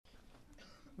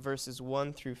verses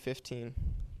 1 through 15.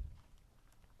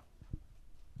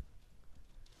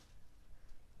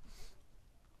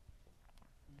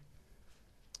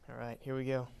 All right, here we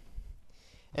go.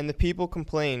 And the people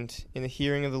complained in the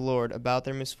hearing of the Lord about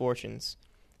their misfortunes.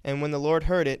 And when the Lord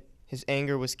heard it, his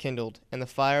anger was kindled, and the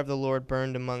fire of the Lord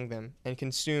burned among them, and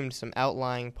consumed some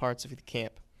outlying parts of the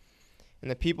camp.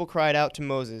 And the people cried out to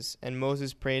Moses, and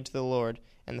Moses prayed to the Lord,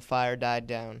 and the fire died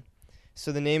down.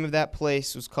 So the name of that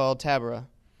place was called Taberah,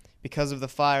 because of the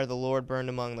fire the Lord burned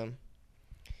among them.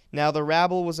 Now the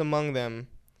rabble was among them,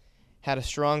 had a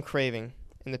strong craving,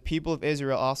 and the people of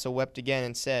Israel also wept again,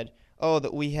 and said, Oh,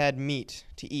 that we had meat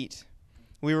to eat.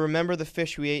 We remember the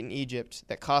fish we ate in Egypt,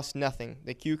 that cost nothing,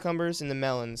 the cucumbers and the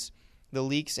melons, the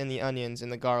leeks and the onions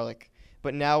and the garlic.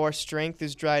 But now our strength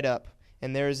is dried up,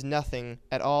 and there is nothing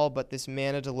at all but this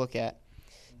manna to look at.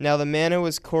 Now the manna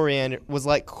was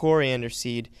like coriander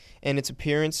seed in its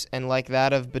appearance, and like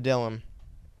that of bdellium.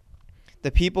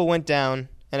 The people went down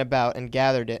and about and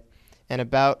gathered it,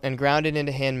 and ground it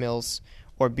into handmills,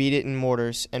 or beat it in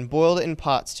mortars, and boiled it in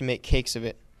pots to make cakes of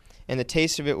it. And the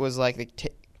taste of it was like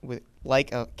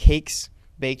cakes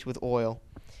baked with oil.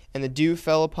 And the dew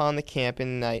fell upon the camp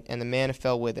in the night, and the manna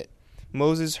fell with it.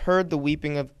 Moses heard the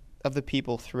weeping of the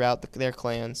people throughout their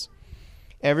clans,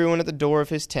 everyone at the door of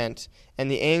his tent,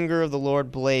 and the anger of the Lord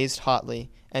blazed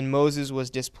hotly, and Moses was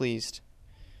displeased.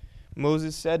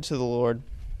 Moses said to the Lord,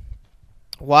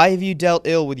 Why have you dealt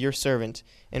ill with your servant,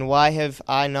 and why have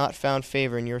I not found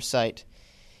favor in your sight,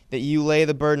 that you lay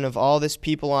the burden of all this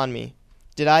people on me?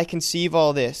 Did I conceive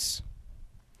all this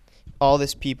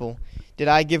people? Did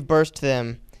I give birth to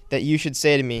them, that you should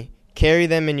say to me, Carry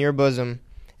them in your bosom,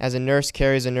 as a nurse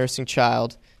carries a nursing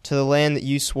child, to the land that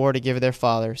you swore to give their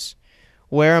fathers?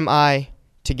 Where am I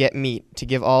to get meat, to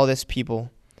give all this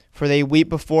people? For they weep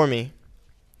before me,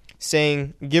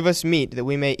 saying, Give us meat, that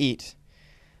we may eat.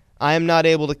 I am not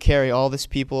able to carry all this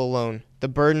people alone. The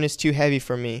burden is too heavy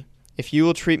for me. If you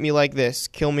will treat me like this,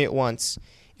 kill me at once,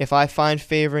 if I find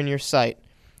favor in your sight,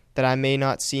 that I may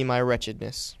not see my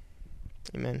wretchedness.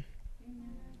 Amen.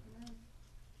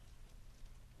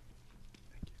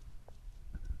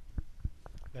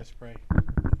 Let's pray.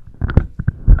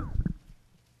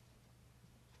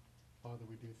 Father,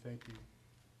 we do thank you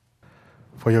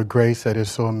for your grace that is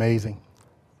so amazing.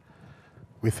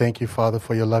 We thank you, Father,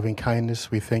 for your loving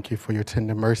kindness. We thank you for your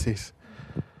tender mercies.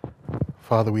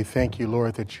 Father, we thank you,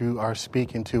 Lord, that you are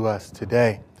speaking to us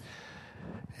today.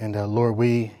 And Lord,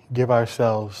 we give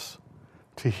ourselves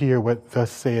to hear what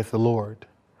thus saith the Lord.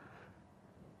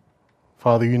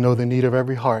 Father, you know the need of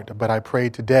every heart, but I pray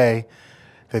today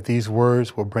that these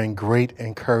words will bring great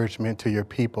encouragement to your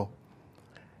people,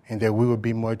 and that we would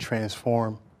be more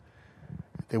transformed,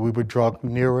 that we would draw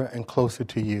nearer and closer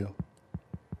to you.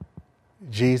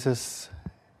 Jesus,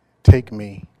 take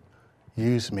me,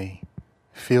 use me,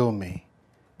 fill me,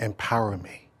 empower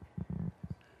me.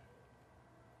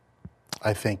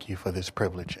 I thank you for this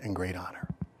privilege and great honor.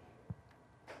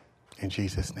 In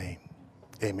Jesus' name,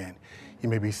 amen. You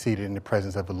may be seated in the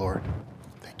presence of the Lord.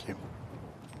 Thank you.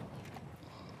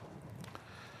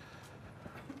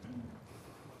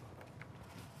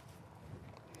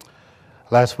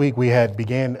 Last week we had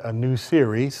began a new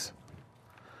series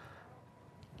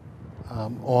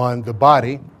on the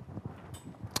body,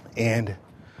 and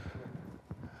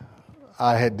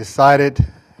I had decided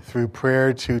through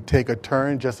prayer to take a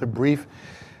turn, just a brief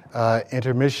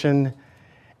intermission,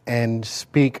 and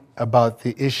speak about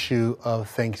the issue of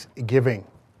Thanksgiving.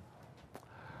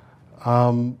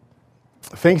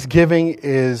 Thanksgiving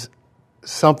is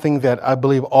something that I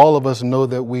believe all of us know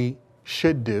that we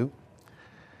should do.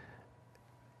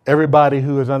 Everybody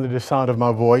who is under the sound of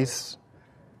my voice,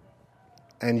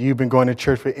 and you've been going to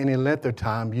church for any length of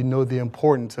time, you know the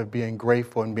importance of being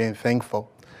grateful and being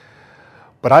thankful.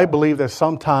 But I believe that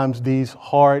sometimes these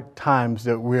hard times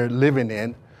that we're living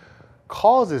in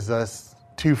causes us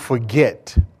to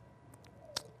forget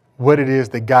what it is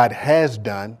that God has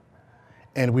done,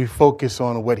 and we focus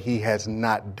on what he has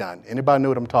not done. Anybody know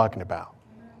what I'm talking about?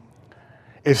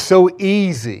 It's so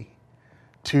easy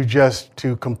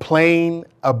to complain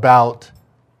about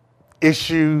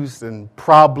issues and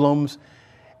problems,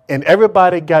 and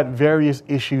everybody got various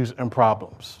issues and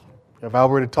problems. If I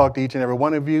were to talk to each and every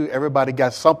one of you, everybody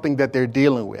got something that they're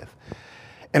dealing with.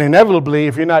 And inevitably,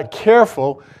 if you're not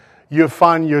careful, you'll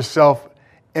find yourself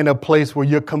in a place where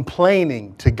you're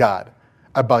complaining to God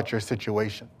about your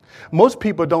situation. Most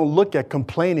people don't look at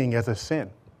complaining as a sin.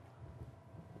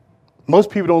 Most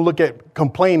people don't look at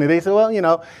complaining. They say, well, you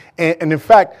know, and in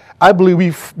fact, I believe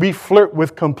we flirt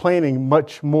with complaining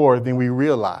much more than we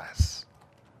realize.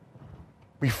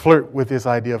 We flirt with this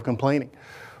idea of complaining.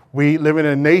 We live in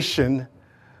a nation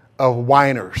of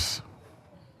whiners.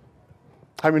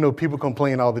 How many know people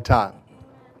complain all the time?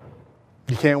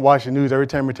 You can't watch the news. Every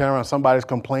time we turn around, somebody's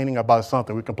complaining about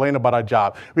something. We complain about our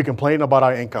job. We complain about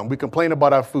our income. We complain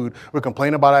about our food. We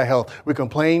complain about our health. We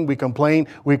complain.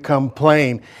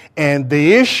 And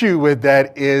the issue with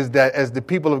that is that as the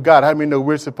people of God, how many know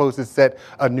we're supposed to set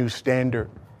a new standard?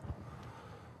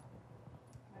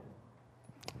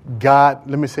 God,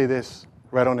 let me say this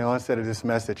right on the onset of this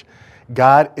message.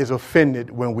 God is offended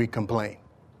when we complain.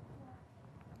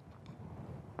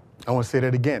 I want to say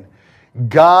that again.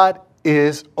 God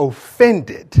is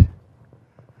offended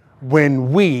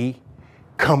when we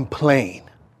complain.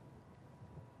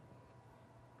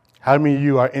 How many of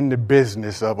you are in the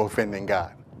business of offending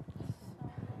God?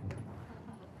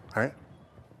 All right?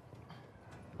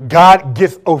 God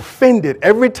gets offended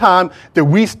every time that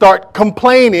we start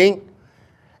complaining,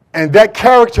 and that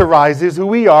characterizes who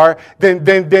we are.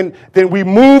 Then we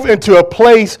move into a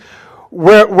place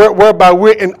whereby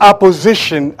we're in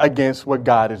opposition against what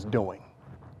God is doing.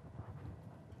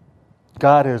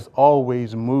 God has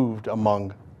always moved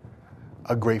among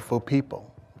a grateful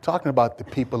people. I'm talking about the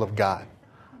people of God.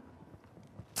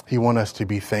 He wants us to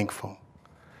be thankful.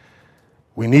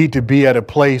 We need to be at a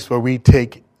place where we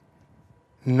take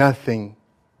nothing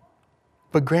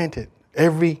for granted.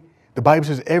 The Bible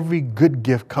says every good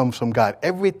gift comes from God.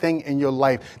 Everything in your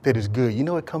life that is good, you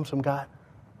know it comes from God?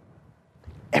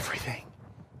 Everything.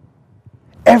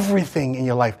 Everything in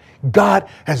your life, God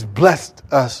has blessed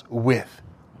us with.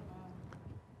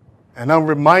 And I'm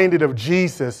reminded of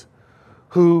Jesus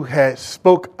who had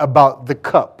spoke about the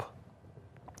cup.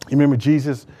 You remember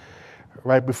Jesus,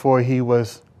 right before he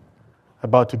was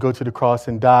about to go to the cross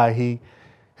and die, he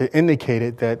had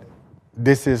indicated that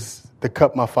this is the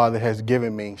cup my Father has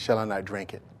given me. Shall I not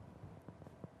drink it?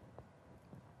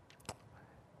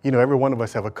 You know, every one of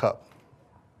us have a cup.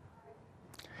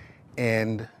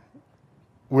 And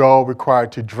we're all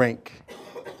required to drink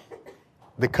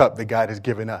the cup that God has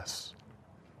given us.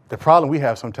 The problem we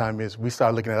have sometimes is we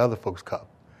start looking at other folks' cup.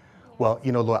 Well,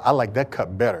 you know, Lord, I like that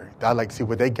cup better. I like to see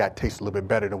what they got tastes a little bit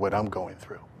better than what I'm going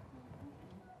through.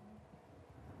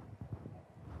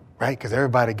 Right? Because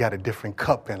everybody got a different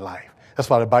cup in life. That's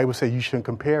why the Bible says you shouldn't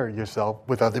compare yourself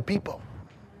with other people.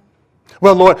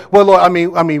 Well, Lord,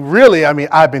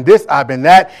 I've been this, I've been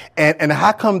that, and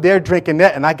how come they're drinking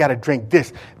that and I got to drink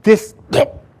this? This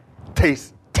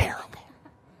tastes terrible.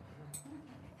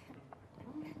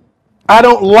 I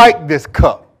don't like this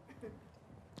cup.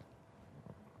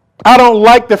 I don't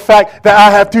like the fact that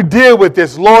I have to deal with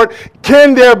this. Lord,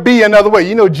 can there be another way?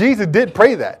 You know, Jesus did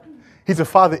pray that. He said,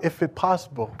 Father, if it's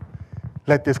possible,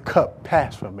 let this cup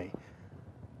pass from me.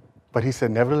 But he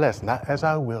said, nevertheless, not as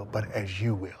I will, but as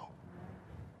you will.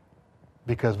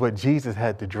 Because what Jesus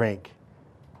had to drink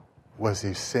was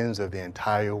the sins of the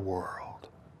entire world.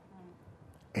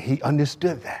 And he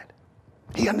understood that.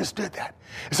 He understood that.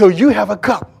 So you have a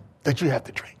cup that you have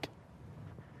to drink.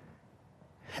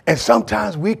 And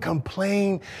sometimes we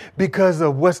complain because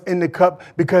of what's in the cup,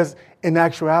 because in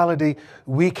actuality,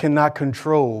 we cannot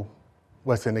control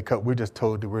what's in the cup. We're just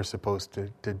told that we're supposed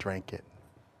to drink it.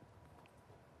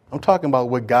 I'm talking about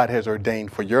what God has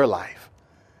ordained for your life.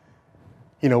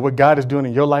 You know, what God is doing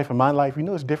in your life and my life, you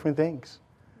know, it's different things.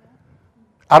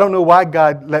 I don't know why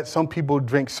God let some people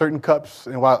drink certain cups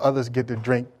and while others get to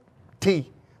drink tea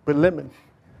with lemon.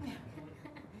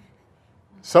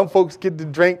 Some folks get to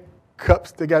drink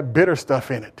cups that got bitter stuff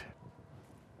in it.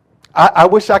 I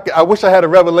wish I had a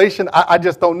revelation. I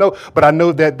just don't know. But I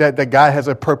know that God has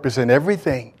a purpose in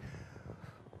everything.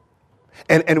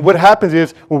 And what happens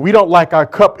is when we don't like our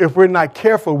cup, if we're not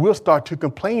careful, we'll start to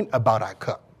complain about our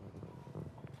cup.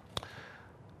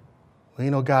 Well,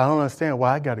 you know, God, I don't understand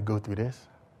why I got to go through this.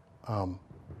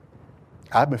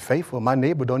 I've been faithful. My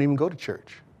neighbor don't even go to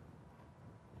church.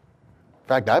 In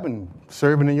fact, I've been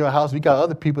serving in your house. We got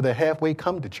other people that halfway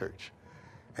come to church.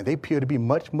 And they appear to be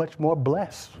much, much more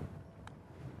blessed.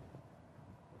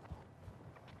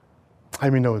 I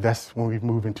mean, no, that's when we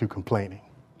move into complaining.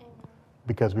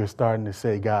 Because we're starting to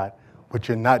say, God, what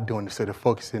you're not doing instead of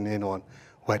focusing in on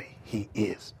what he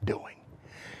is doing.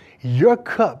 Your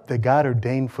cup that God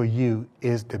ordained for you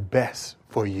is the best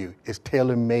for you. It's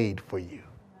tailor-made for you.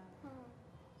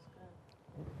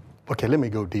 Okay, let me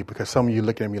go deep because some of you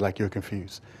looking at me like you're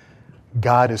confused.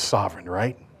 God is sovereign,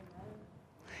 right?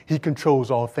 He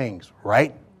controls all things,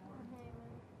 right?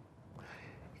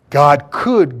 God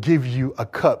could give you a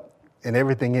cup and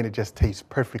everything in it just tastes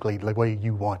perfectly the way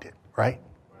you want it, right?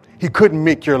 He couldn't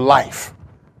make your life.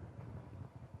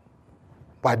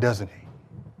 Why doesn't he?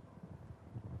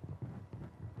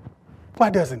 Why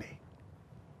doesn't he?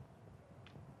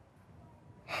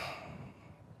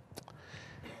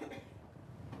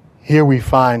 Here we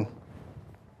find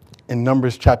in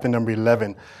Numbers chapter number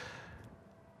 11,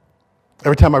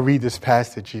 every time I read this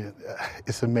passage,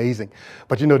 it's amazing.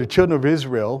 But you know, the children of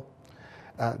Israel,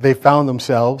 they found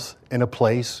themselves in a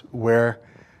place where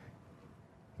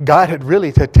God had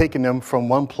really taken them from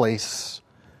one place,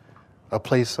 a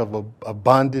place of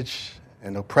bondage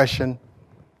and oppression,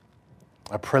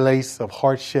 a place of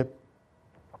hardship.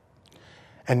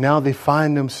 And now they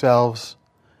find themselves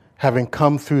having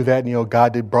come through that. You know,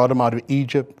 God, they brought them out of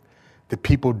Egypt. The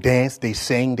people danced, they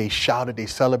sang, they shouted, they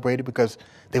celebrated because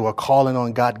they were calling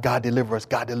on God. God, deliver us.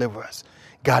 God, deliver us.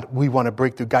 God, we want to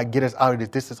break through. God, get us out of this.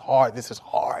 This is hard. This is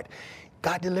hard.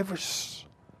 God delivers.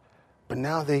 But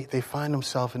now they find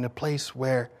themselves in a place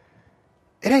where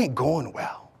it ain't going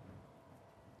well.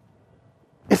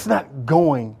 It's not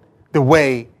going the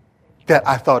way that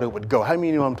I thought it would go. How many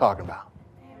of you know what I'm talking about?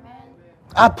 Amen.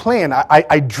 I planned.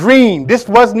 I dreamed. This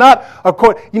was not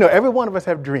according. You know, every one of us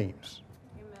have dreams.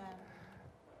 Amen.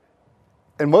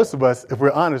 And most of us, if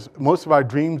we're honest, most of our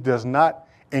dreams does not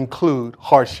include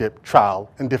hardship,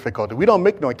 trial, and difficulty. We don't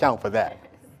make no account for that.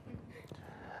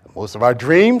 Most of our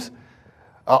dreams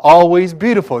are always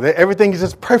beautiful. Everything is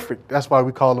just perfect. That's why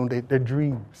we call them their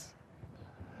dreams.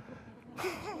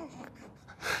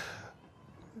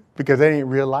 Because they ain't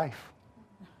real life.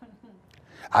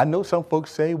 I know some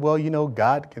folks say, well, you know,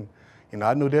 God can, you know,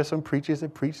 I know there's some preachers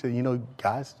that preach that, you know,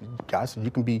 God said you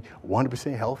can be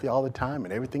 100% healthy all the time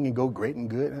and everything can go great and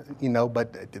good, you know,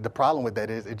 but the problem with that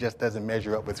is it just doesn't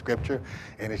measure up with Scripture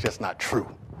and it's just not true.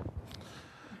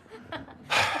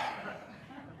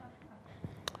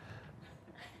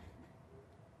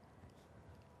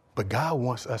 But God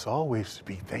wants us always to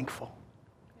be thankful.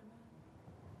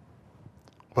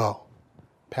 Well,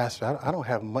 Pastor, I don't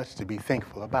have much to be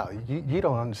thankful about. You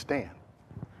don't understand.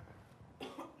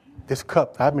 This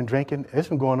cup I've been drinking, it's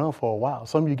been going on for a while.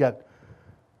 Some of you got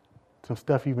some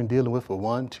stuff you've been dealing with for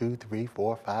 1, 2, 3,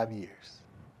 4, 5 years.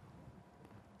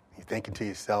 You're thinking to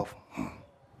yourself,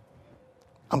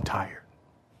 I'm tired.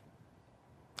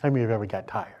 How many of you ever got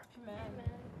tired? Amen.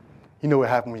 You know what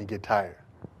happens when you get tired?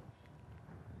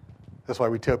 That's why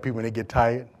we tell people when they get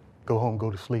tired, go home,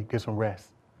 go to sleep, get some rest.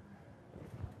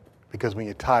 Because when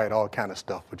you're tired, all kind of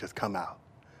stuff will just come out.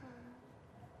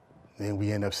 Then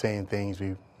we end up saying things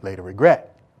we later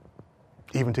regret.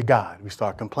 Even to God, we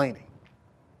start complaining.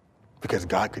 Because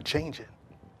God could change it.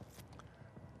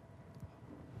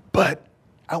 But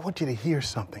I want you to hear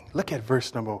something. Look at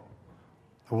verse number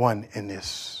 1 in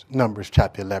this Numbers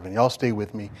chapter 11. Y'all stay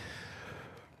with me.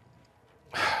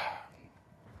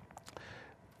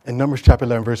 In Numbers chapter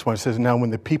 11, verse 1, it says, now when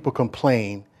the people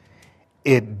complain,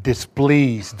 it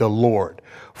displeased the Lord,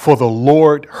 for the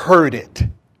Lord heard it.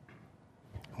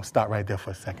 I'll stop right there for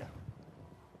a second.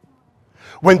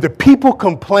 When the people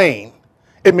complain,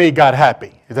 it made God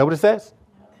happy. Is that what it says?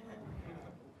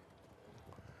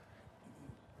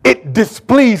 It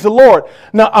displeased the Lord.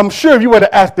 Now, I'm sure if you were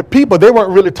to ask the people, they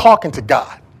weren't really talking to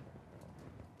God.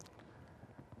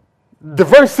 The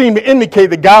verse seemed to indicate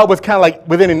that God was kind of like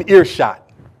within an earshot.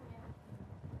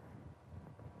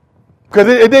 Because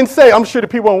it didn't say, I'm sure the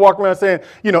people won't walk around saying,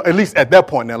 you know, at least at that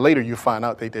point. Now, later you find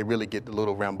out they really get a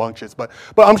little rambunctious. But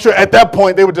I'm sure at that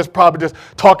point they were just probably just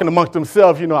talking amongst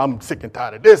themselves. You know, I'm sick and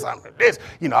tired of this. I'm this.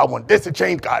 You know, I want this to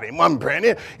change. God, I'm praying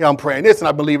this. You know, I'm praying this and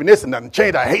I believe in this and nothing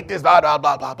changed. I hate this, blah, blah,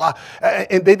 blah, blah, blah.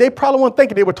 And they probably weren't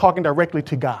thinking they were talking directly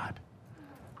to God.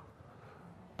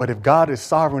 But if God is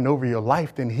sovereign over your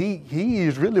life, then he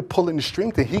is really pulling the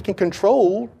strings and he can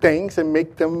control things and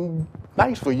make them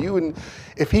nice for you. And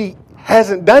if he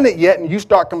hasn't done it yet and you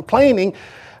start complaining,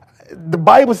 the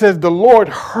Bible says the Lord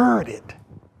heard it.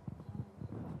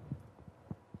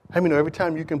 How many know every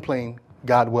time you complain,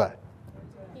 God what?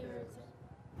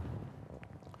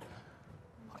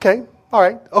 Okay, all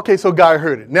right. Okay, so God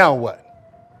heard it. Now what?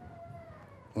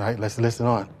 All right, let's listen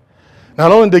on.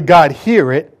 Not only did God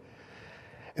hear it,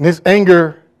 and his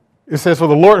anger, it says, for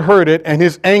the Lord heard it, and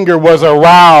his anger was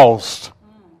aroused.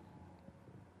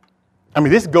 I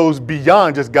mean, this goes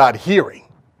beyond just God hearing.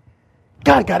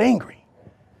 God got angry.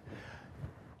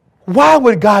 Why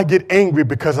would God get angry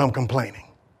because I'm complaining?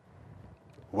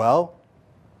 Well,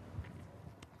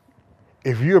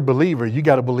 if you're a believer, you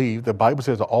got to believe the Bible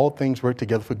says that all things work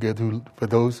together for good for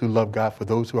those who love God, for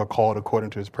those who are called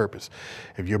according to his purpose.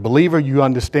 If you're a believer, you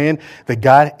understand that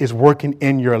God is working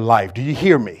in your life. Do you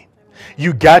hear me?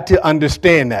 You got to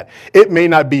understand that. It may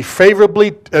not be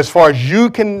favorably as far as you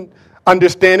can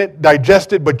understand it,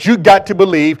 digest it, but you got to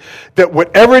believe that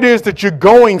whatever it is that you're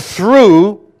going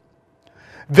through,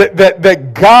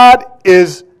 that God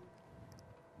is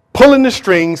pulling the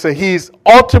strings, that he's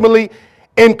ultimately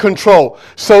in control.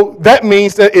 So that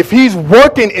means that if he's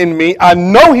working in me, I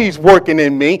know he's working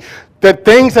in me, the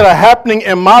things that are happening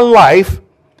in my life,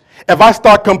 if I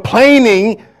start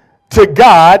complaining to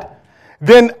God,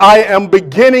 then I am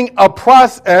beginning a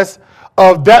process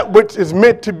of that which is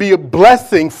meant to be a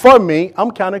blessing for me.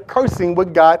 I'm kind of cursing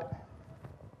what God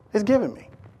is giving me.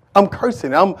 I'm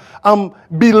cursing. I'm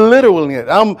belittling it.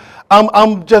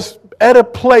 I'm just at a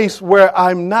place where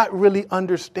I'm not really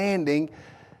understanding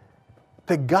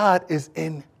that God is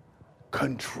in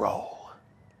control.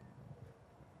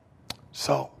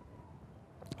 So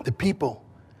the people,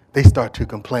 they start to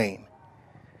complain.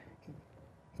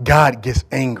 God gets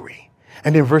angry.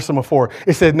 And then verse number 4,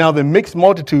 it says, now the mixed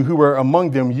multitude who were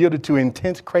among them yielded to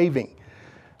intense craving,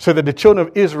 so that the children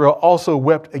of Israel also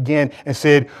wept again and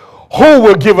said, who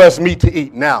will give us meat to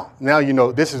eat? Now, you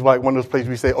know, this is like one of those places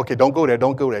we say, okay, don't go there,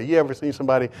 don't go there. You ever seen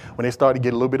somebody when they start to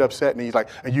get a little bit upset and he's like,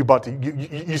 and you about to,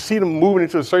 you see them moving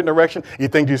into a certain direction, you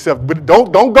think to yourself, but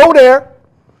don't go there.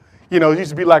 You know, it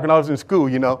used to be like when I was in school,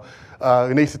 you know,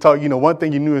 and they used to talk, you know, one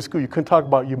thing you knew in school, you couldn't talk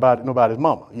about nobody's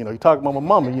mama. You know, you talk about my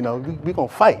mama, you know, we're going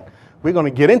to fight. We're going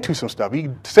to get into some stuff. You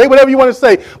can say whatever you want to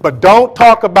say, but don't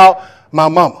talk about my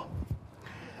mama.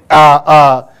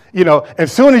 You know,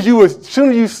 as soon as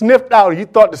you sniffed out, you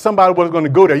thought that somebody was going to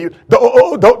go there. You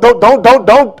don't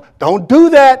do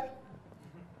that.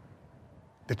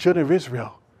 The children of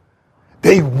Israel,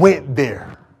 they went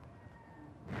there,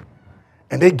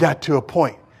 and they got to a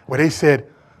point where they said,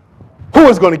 "Who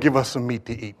is going to give us some meat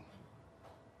to eat?"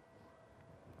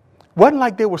 Wasn't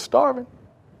like they were starving.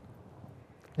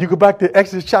 You go back to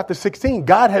Exodus chapter 16.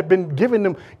 God had been giving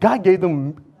them. God gave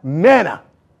them manna.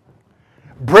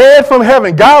 Bread from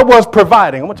heaven. God was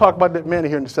providing. I'm going to talk about that manna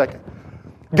here in a second.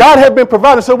 God had been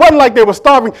providing. So it wasn't like they were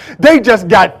starving. They just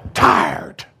got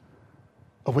tired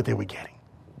of what they were getting.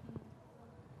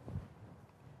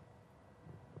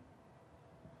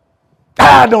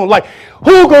 I don't like.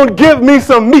 Who's going to give me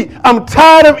some meat? I'm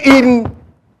tired of eating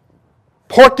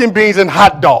pork and beans and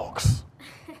hot dogs.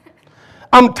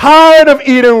 I'm tired of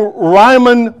eating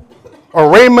ramen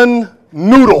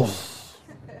noodles.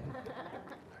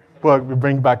 Well, we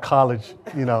bring back college,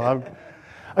 you know.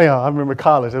 I remember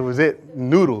college. It was it,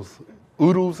 noodles,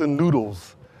 oodles and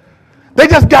noodles. We're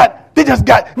tired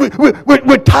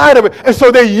of it, and so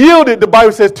they yielded. The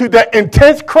Bible says to that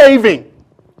intense craving.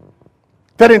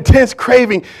 That intense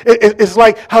craving. It's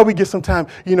like how we get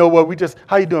sometimes. You know, well,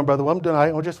 how you doing, brother? Well, I'm doing.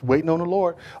 I'm just waiting on the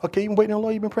Lord. Okay, you been waiting on the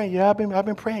Lord. You've been praying. Yeah, I've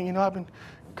been praying. You know, I've been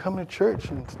coming to church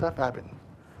and stuff. I've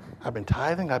been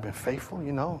tithing. I've been faithful.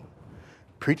 You know.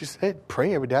 Preacher said,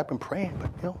 pray every day. I've been praying,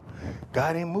 but, you know,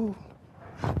 God ain't moved.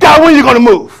 God, when are you going to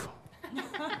move?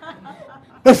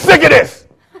 I'm sick of this.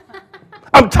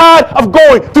 I'm tired of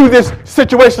going through this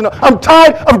situation. I'm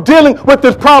tired of dealing with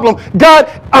this problem. God,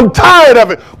 I'm tired of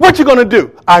it. What you going to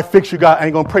do? I fix you, God. I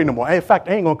ain't going to pray no more. In fact,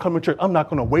 I ain't going to come to church. I'm not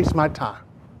going to waste my time.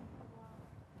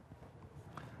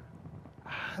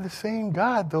 The same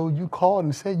God, though, you called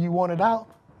and said you wanted out.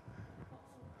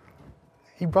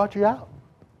 He brought you out.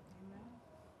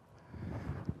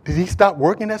 Did he stop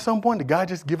working at some point? Did God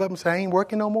just give up and say, I ain't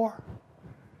working no more?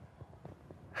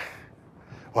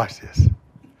 Watch this.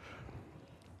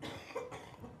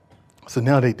 So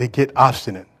now they get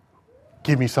obstinate.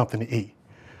 Give me something to eat.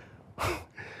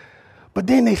 But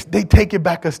then they take it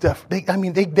back a step.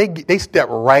 They step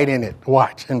right in it.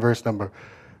 Watch in verse number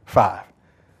 5.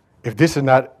 If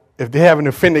they haven't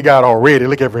offended God already,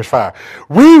 look at verse 5.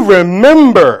 We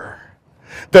remember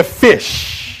the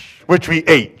fish which we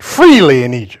ate freely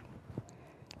in Egypt,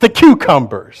 the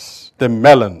cucumbers, the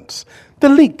melons, the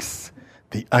leeks,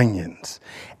 the onions,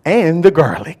 and the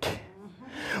garlic.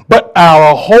 But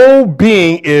our whole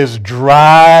being is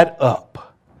dried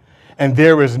up, and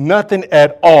there is nothing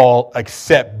at all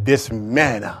except this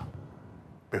manna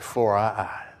before our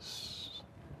eyes.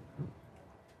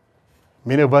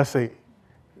 Many of us say,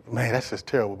 man, that's just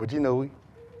terrible. But you know,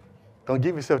 don't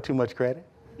give yourself too much credit.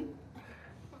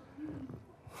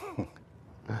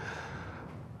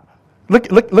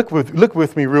 Look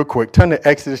with me real quick. Turn to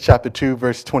Exodus chapter 2,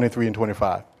 verse 23 and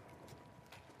 25.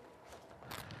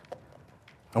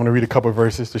 I want to read a couple of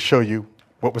verses to show you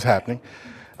what was happening.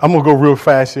 I'm going to go real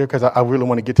fast here because I really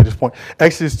want to get to this point.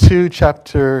 Exodus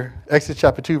chapter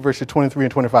 2, verses 23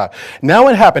 and 25. Now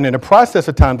it happened in the process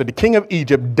of time that the king of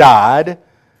Egypt died.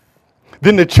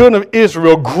 Then the children of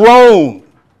Israel groaned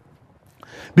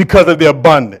because of their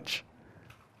bondage.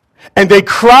 And they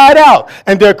cried out,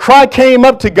 and their cry came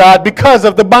up to God because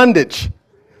of the bondage.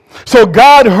 So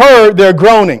God heard their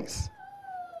groanings.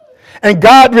 And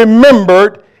God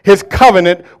remembered his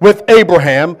covenant with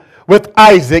Abraham, with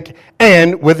Isaac,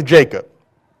 and with Jacob.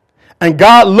 And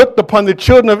God looked upon the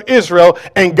children of Israel,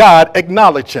 and God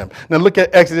acknowledged him. Now look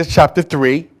at Exodus chapter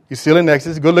 3. You're still in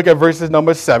Exodus. Go look at verses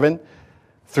number 7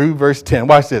 through verse 10.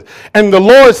 Watch this. And the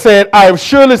Lord said, I have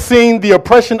surely seen the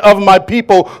oppression of my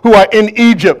people who are in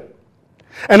Egypt.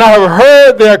 And I have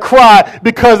heard their cry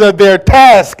because of their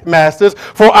taskmasters,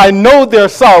 for I know their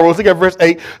sorrows. Look at verse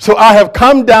 8. So I have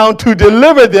come down to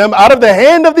deliver them out of the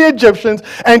hand of the Egyptians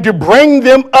and to bring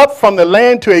them up from the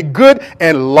land to a good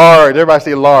and large, everybody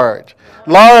say large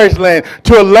land,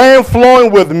 to a land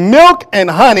flowing with milk and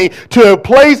honey, to a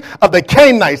place of the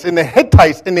Canaanites and the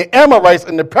Hittites and the Amorites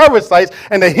and the Perizzites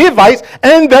and the Hivites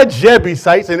and the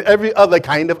Jebusites and every other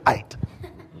kind of ite.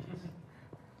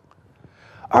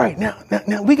 All right,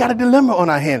 now we got a dilemma on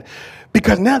our hand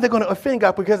because now they're going to offend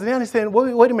God because they understand,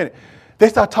 wait a minute. They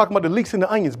start talking about the leeks and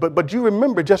the onions, but you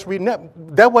remember just reading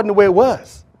that wasn't the way it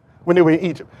was when they were in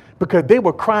Egypt because they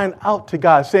were crying out to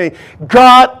God saying,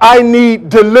 God, I need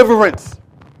deliverance.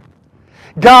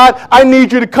 God, I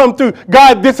need you to come through.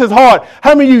 God, this is hard.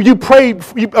 How many of you prayed?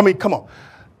 Come on.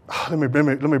 Let me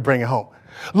bring it home.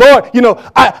 Lord,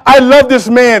 I love this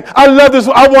man. I love this.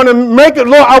 I want to make it.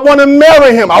 Lord, I want to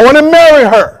marry him. I want to marry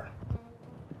her.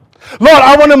 Lord,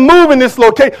 I want to move in this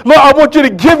location. Lord, I want you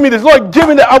to give me this. Lord, give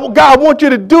me that. God, I want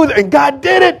you to do that. And God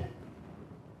did it.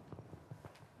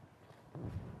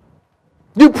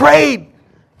 You prayed.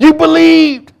 You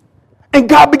believed. And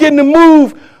God began to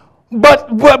move. But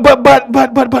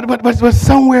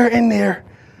somewhere in there,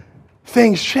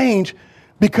 things change.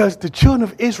 Because the children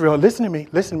of Israel, listen to me.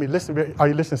 Are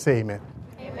you listening? Say amen.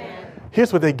 Amen.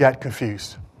 Here's what they got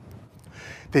confused.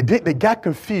 They got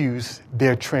confused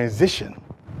their transition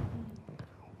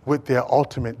with their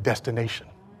ultimate destination.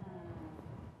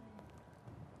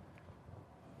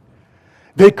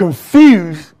 They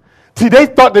confused. See, they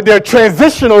thought that their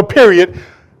transitional period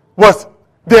was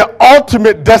their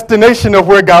ultimate destination of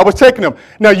where God was taking them.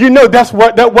 Now,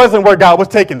 that wasn't where God was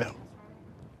taking them.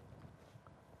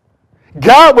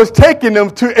 God was taking them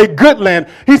to a good land.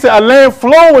 He said, a land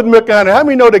flowing with milk and honey. How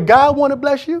many know that God want to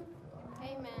bless you?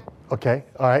 Amen. Okay,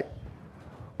 all right.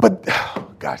 But,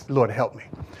 gosh, Lord, help me.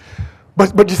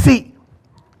 But you see,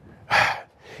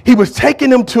 he was taking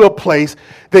them to a place.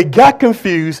 They got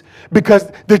confused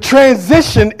because the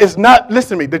transition is not,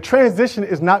 listen to me, the transition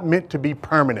is not meant to be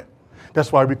permanent.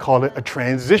 That's why we call it a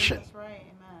transition. That's right,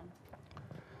 amen.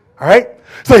 All right?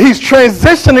 So he's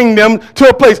transitioning them to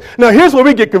a place. Now, here's where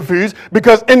we get confused,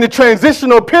 because in the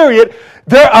transitional period,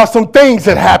 there are some things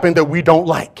that happen that we don't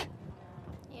like.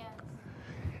 Yeah.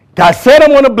 God said,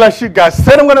 I'm going to bless you. God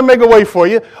said, I'm going to make a way for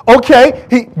you.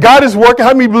 Okay, God is working.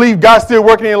 How many believe God's still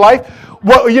working in your life?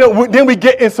 Well, then we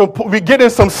get in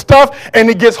some stuff, and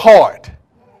it gets hard.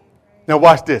 Now,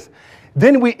 watch this.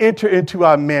 Then we enter into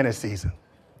our manna season,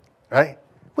 right?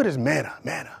 What is manna?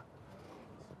 Manna.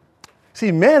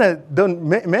 See, manna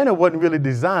wasn't really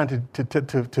designed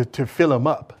to fill them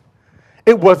up.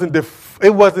 It wasn't the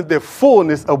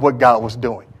fullness of what God was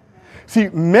doing. See,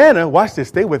 manna, watch this,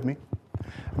 stay with me.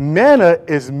 Manna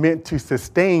is meant to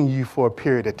sustain you for a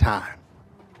period of time.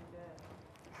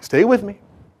 Stay with me.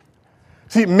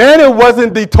 See, manna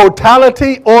wasn't the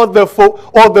totality or the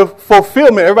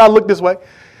fulfillment. Everybody look this way.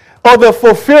 Or the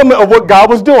fulfillment of what God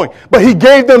was doing. But he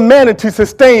gave them manna to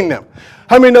sustain them.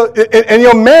 I mean, in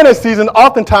your manna season,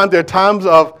 oftentimes there are times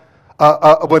of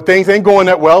when things ain't going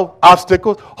that well,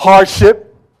 obstacles,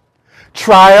 hardship,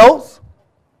 trials,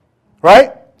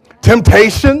 right?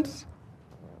 Temptations,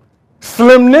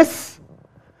 slimness,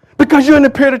 because you're in a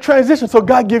period of transition. So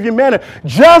God give you manna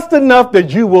just enough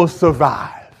that you will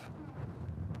survive.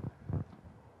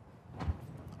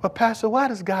 But Pastor, why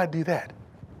does God do that?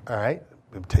 All right,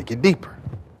 let me take it deeper.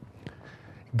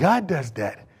 God does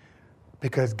that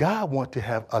because God wants to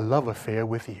have a love affair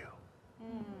with you.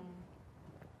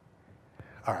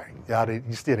 All right, y'all,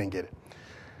 you still didn't get it.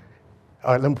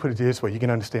 All right, let me put it this way. You can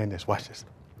understand this. Watch this.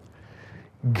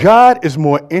 God is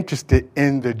more interested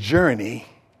in the journey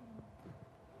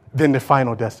than the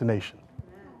final destination.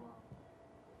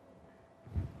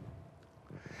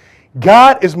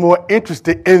 God is more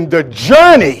interested in the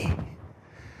journey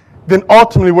than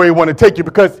ultimately where he want to take you.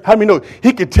 Because how many know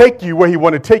he can take you where he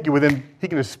want to take you, within he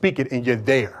can just speak it and you're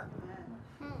there.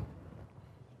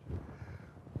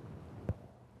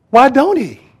 Why don't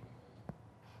he?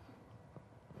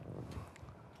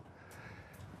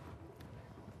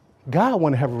 God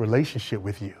want to have a relationship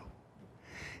with you.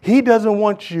 He doesn't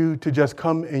want you to just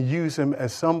come and use him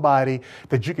as somebody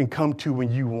that you can come to when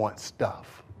you want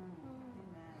stuff.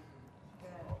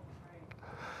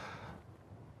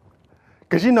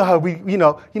 Because you know how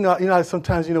how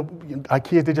sometimes, our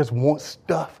kids, they just want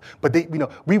stuff, but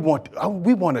we want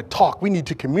to talk. We need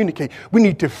to communicate. We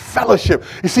need to fellowship.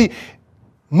 You see,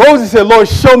 Moses said, Lord,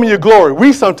 show me your glory. We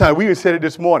even said it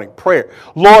this morning, prayer.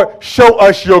 Lord, show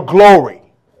us your glory.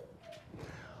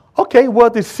 Okay,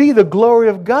 well, to see the glory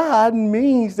of God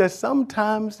means that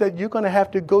sometimes that you're going to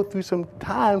have to go through some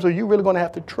times, or you're really going to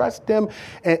have to trust him,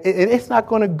 and it's not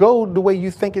going to go the way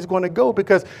you think it's going to go,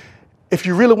 because if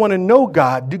you really want to know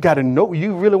God,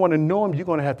 you really want to know him, you're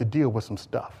going to have to deal with some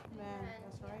stuff. Amen.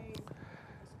 That's right.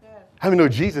 That's good. How many know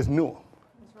Jesus knew him?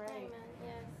 That's right.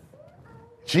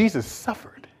 Jesus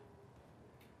suffered.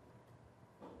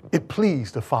 It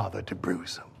pleased the Father to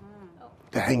bruise him,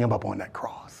 to hang him up on that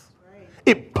cross. Right.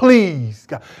 It pleased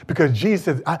God, because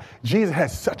Jesus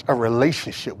has such a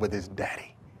relationship with his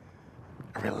daddy.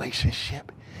 A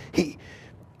relationship.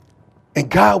 And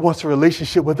God wants a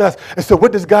relationship with us. And so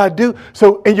what does God do?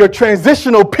 So in your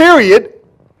transitional period,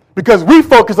 because we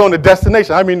focus on the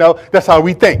destination. That's how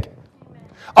we think.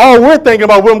 All we're thinking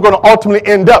about where I'm going to ultimately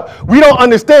end up. We don't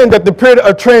understand that the period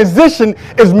of transition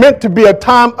is meant to be a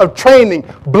time of training,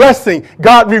 blessing,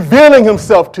 God revealing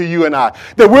himself to you and I.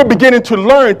 That we're beginning to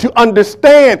learn, to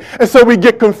understand. And so we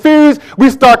get confused. We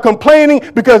start complaining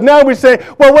because now we say,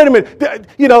 well, wait a minute.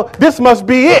 This must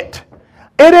be it.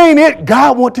 It ain't it.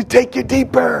 God wants to take you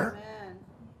deeper. Amen.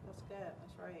 That's good.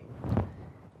 That's right.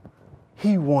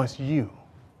 He wants you.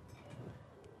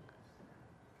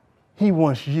 He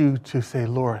wants you to say,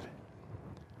 Lord,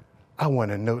 I want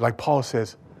to know. Like Paul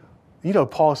says,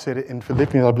 Paul said it in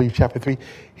Philippians, I believe, chapter 3.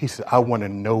 He said, I want to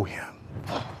know him.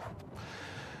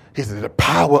 He said, the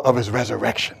power of his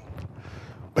resurrection.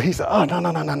 But he said, oh, no,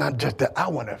 not just that. I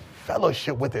want to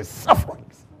fellowship with his sufferings.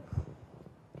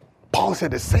 Paul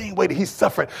said the same way that he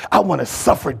suffered, I want to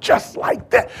suffer just like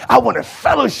that. I want to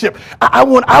fellowship. I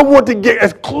want to get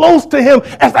as close to him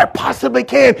as I possibly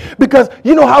can, because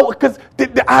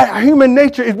our human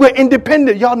nature is we're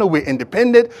independent. Y'all know we're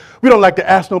independent. We don't like to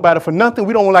ask nobody for nothing.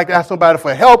 We don't like to ask nobody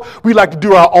for help. We like to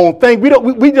do our own thing.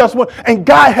 We just want, and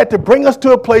God had to bring us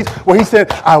to a place where he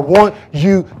said, I want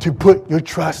you to put your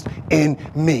trust in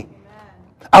me.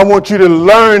 I want you to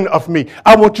learn of me.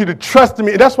 I want you to trust in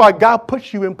me. And that's why God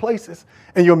puts you in places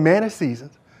in your manna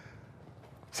seasons.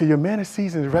 See, your manna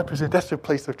seasons that's your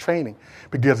place of training,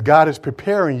 because God is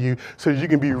preparing you so you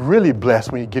can be really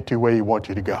blessed when you get to where he wants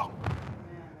you to go.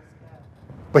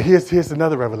 But here's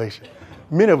another revelation.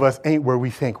 Many of us ain't where we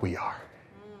think we are.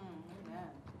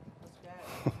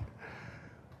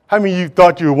 How many of you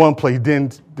thought you were one place,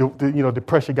 then the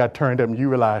pressure got turned up and you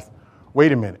realized,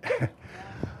 wait a minute.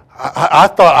 I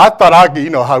thought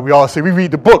how we all say, we read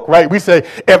the book, right? We say,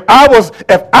 if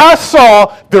I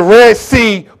saw the Red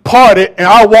Sea parted and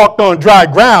I walked on dry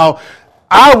ground,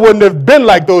 I wouldn't have been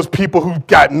like those people who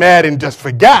got mad and just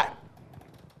forgot.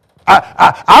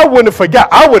 I wouldn't have forgot.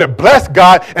 I would have blessed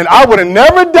God and I would have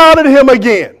never doubted him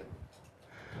again.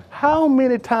 How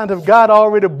many times have God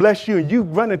already blessed you and you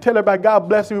run and tell everybody God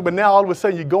bless you, but now all of a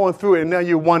sudden you're going through it and now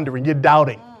you're wondering, you're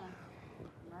doubting.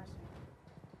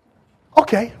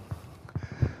 Okay.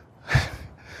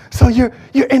 So you're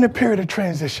in a period of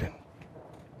transition.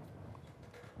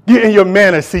 You're in your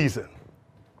manna season.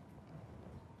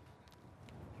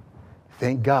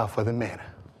 Thank God for the manna.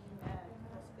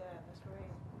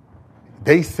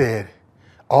 They said,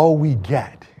 all we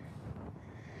got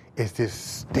is this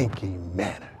stinky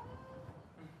manna.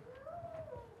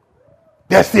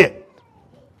 That's it.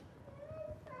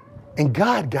 And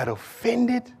God got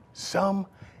offended some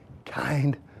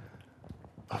kind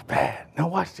of bad. Now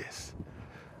watch this.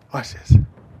 Watch this.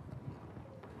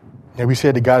 And we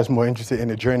said that God is more interested in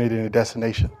the journey than the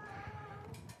destination.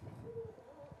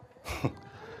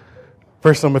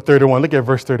 Verse number 31. Look at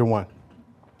verse 31.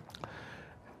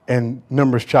 And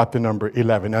Numbers chapter number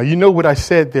 11. Now, you know what I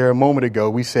said there a moment ago.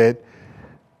 We said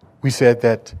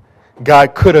that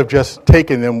God could have just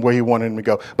taken them where he wanted them to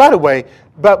go. By the way,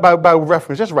 by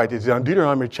reference, just write this down.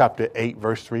 Deuteronomy chapter 8,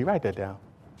 verse 3. Write that down.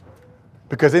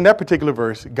 Because in that particular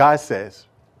verse, God says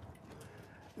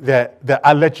that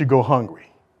I let you go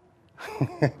hungry.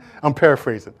 I'm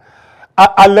paraphrasing.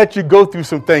 I let you go through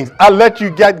some things. I let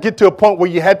you get to a point where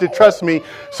you had to trust me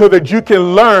so that you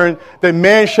can learn that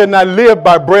man should not live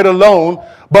by bread alone,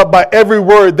 but by every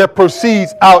word that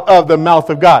proceeds out of the mouth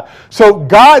of God. So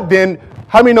God then,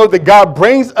 how many know that God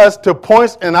brings us to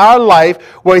points in our life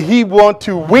where he wants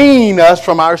to wean us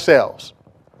from ourselves?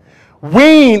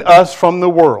 Wean us from the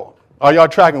world. Are y'all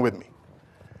tracking with me?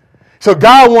 So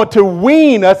God wants to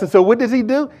wean us. And so what does he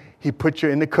do? He puts you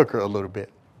in the cooker a little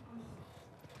bit.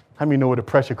 How many know what a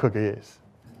pressure cooker is?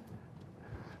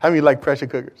 How many like pressure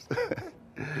cookers?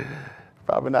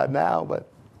 Probably not now, but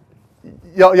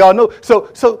y'all know.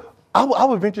 So I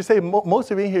would venture to say most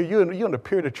of you in here, you're in a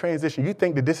period of transition. You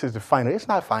think that this is the final. It's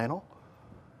not final.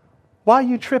 Why are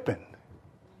you tripping?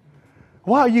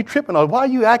 Why are you tripping? Or why are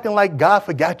you acting like God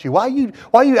forgot you? Why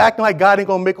are you acting like God ain't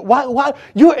gonna make? Why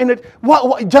you're in it?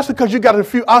 Why just because you got a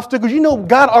few obstacles? You know,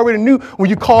 God already knew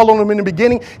when you called on Him in the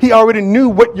beginning. He already knew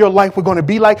what your life was going to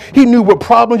be like. He knew what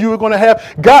problems you were going to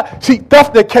have. God, see,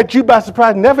 stuff that catch you by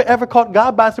surprise never ever caught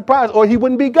God by surprise, or He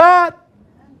wouldn't be God.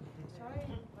 That's right.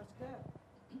 That's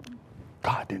good.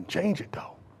 God didn't change it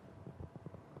though.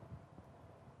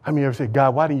 How many ever said,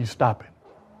 God, why didn't you stop it?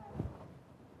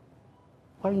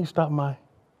 Why didn't you stop my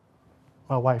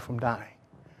wife from dying?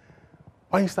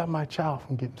 Why didn't you stop my child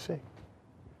from getting sick?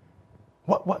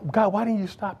 God, why didn't you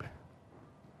stop it?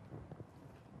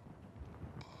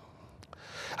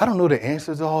 I don't know the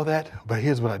answers to all that, but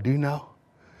here's what I do know.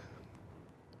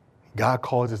 God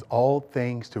causes all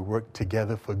things to work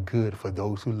together for good for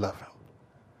those who love Him.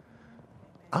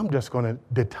 I'm just going to,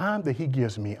 the time that He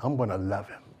gives me, I'm going to love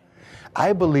Him.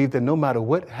 I believe that no matter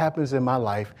what happens in my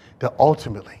life, that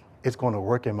ultimately it's going to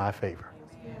work in my favor.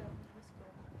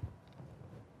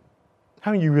 How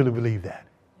many of you really believe that?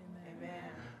 Amen.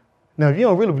 Now, if you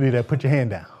don't really believe that, put your hand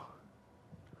down.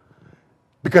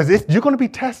 Because you're going to be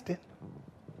tested.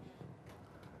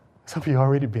 Some of you are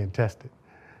already being tested.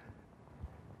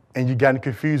 And you gotten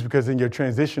confused because in your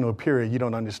transitional period, you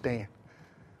don't understand.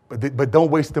 But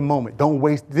don't waste the moment.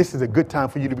 This is a good time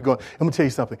for you to be going. Let me tell you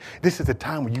something. This is a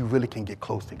time where you really can get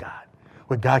close to God,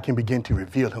 where God can begin to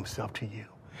reveal Himself to you,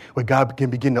 where God can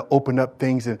begin to open up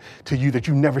things to you that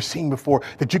you've never seen before,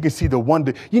 that you can see the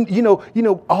wonder. You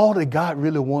know, all that God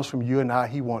really wants from you and I,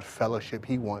 He wants fellowship.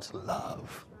 He wants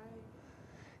love.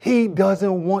 He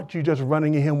doesn't want you just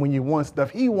running at Him when you want stuff.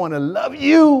 He wants to love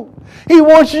you. He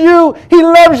wants you. He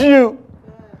loves you.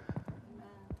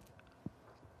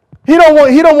 He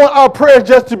don't want our prayers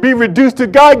just to be reduced to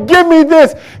God, give me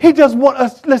this. He just wants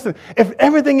us, listen, if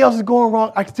everything else is going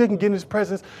wrong, I still can get in His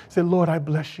presence. Say, Lord, I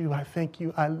bless you. I thank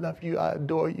you. I love you. I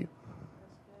adore you.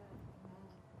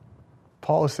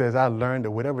 Paul says, I learned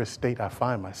that whatever state I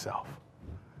find myself,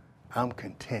 I'm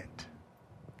content.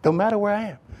 No matter where I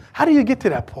am. How do you get to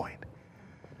that point?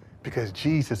 Because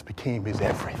Jesus became His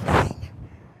everything.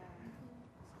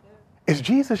 Is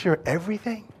Jesus your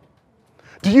everything?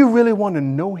 Do you really want to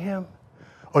know Him,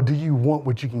 or do you want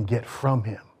what you can get from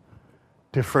Him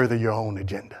to further your own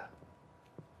agenda?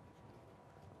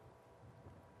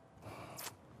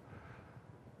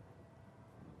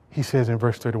 He says in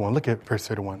verse 31, look at verse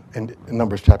 31 in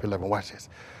Numbers chapter 11. Watch this.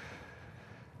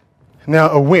 Now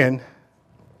a wind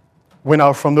went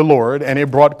out from the Lord, and it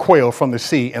brought quail from the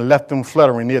sea and left them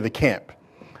fluttering near the camp.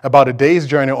 About a day's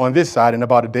journey on this side and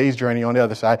about a day's journey on the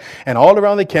other side, and all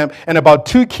around the camp, and about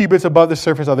 2 cubits above the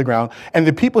surface of the ground. And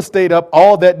the people stayed up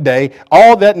all that day,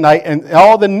 all that night, and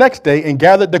all the next day, and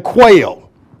gathered the quail.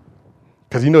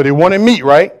 Because, they wanted meat,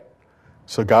 right?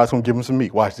 So God's going to give them some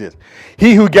meat. Watch this.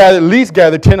 He who gathered least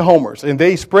gathered 10 homers, and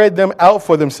they spread them out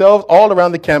for themselves all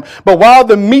around the camp. But while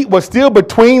the meat was still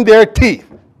between their teeth,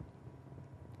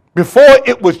 before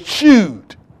it was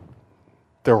chewed,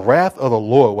 the wrath of the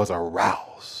Lord was aroused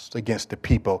against the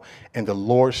people, and the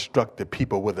Lord struck the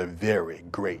people with a very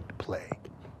great plague.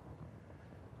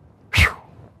 Whew.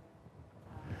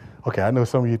 Okay, I know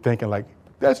some of you thinking like,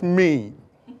 that's mean.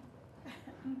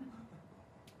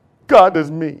 God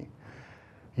is mean.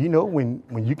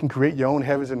 When you can create your own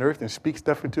heavens and earth and speak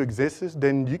stuff into existence,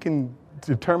 then you can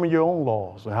determine your own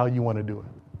laws on how you want to do it.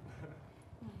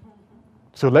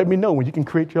 So let me know when you can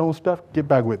create your own stuff, get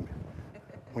back with me.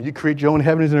 When you create your own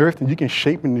heavens and earth and you can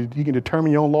shape and you can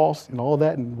determine your own laws and all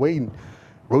that and wait and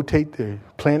rotate the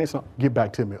planets, get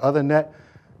back to me. Other than that,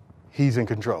 He's in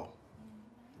control.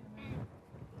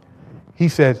 He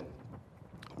said,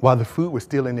 while the food was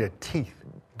still in their teeth,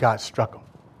 God struck them.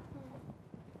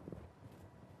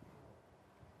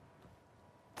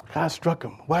 God struck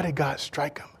them. Why did God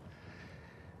strike them?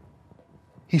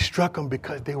 He struck them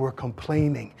because they were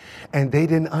complaining and they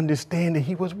didn't understand that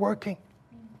He was working.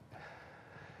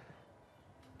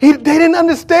 They didn't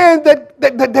understand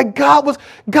that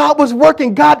God was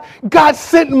working. God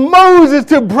sent Moses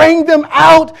to bring them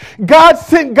out. God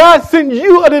sent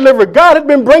you a deliverer. God has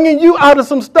been bringing you out of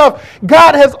some stuff.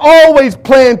 God has always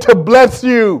planned to bless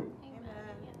you.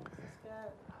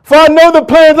 For I know the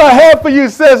plans I have for you,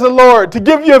 says the Lord, to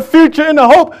give you a future and a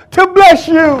hope, to bless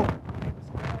you.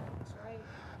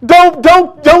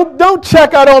 Don't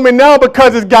check out on me now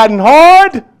because it's gotten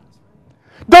hard.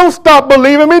 Don't stop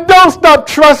believing me. Don't stop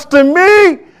trusting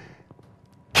me.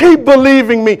 Keep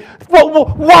believing me. Well,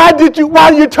 why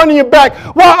are you turning your back?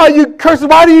 Why are you cursing?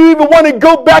 Why do you even want to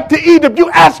go back to Egypt? You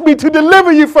asked me to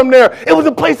deliver you from there. It was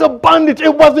a place of bondage.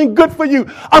 It wasn't good for you.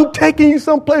 I'm taking you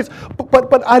someplace.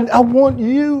 But I want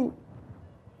you.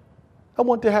 I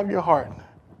want to have your heart.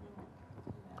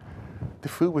 The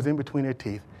food was in between their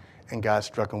teeth, and God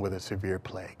struck them with a severe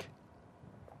plague.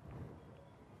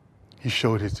 He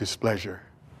showed his displeasure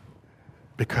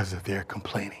because of their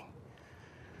complaining.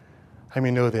 I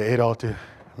mean, know that it ought to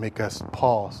make us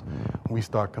pause when we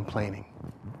start complaining.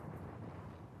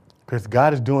 Because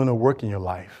God is doing a work in your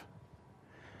life.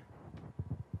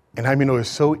 And I mean, know it's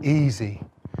so easy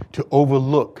to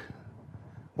overlook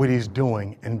what he's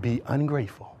doing and be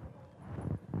ungrateful.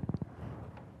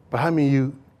 But how many of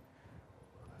you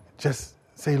just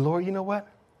say, Lord, you know what?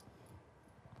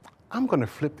 I'm going to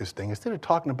flip this thing. Instead of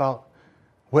talking about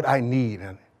what I need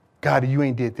and God, you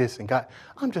ain't did this, and God,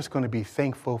 I'm just going to be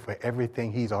thankful for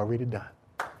everything he's already done.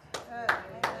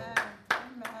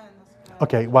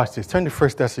 Okay, watch this. Turn to 1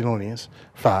 Thessalonians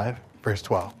 5, verse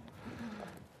 12.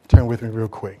 Turn with me real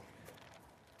quick.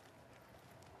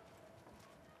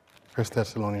 1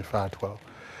 Thessalonians 5:12.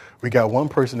 We got one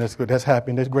person that's good, that's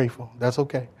happy, and that's grateful. That's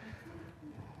okay.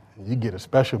 You get a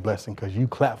special blessing because you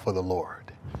clap for the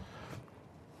Lord.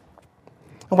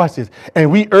 And watch this.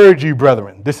 And we urge you,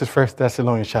 brethren, this is 1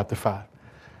 Thessalonians chapter 5,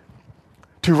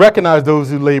 to recognize those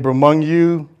who labor among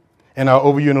you and are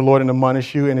over you in the Lord and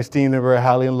admonish you and esteem them very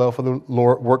highly in love for the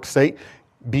Lord's work's sake.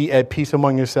 Be at peace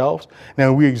among yourselves.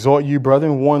 Now we exhort you,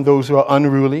 brethren, warn those who are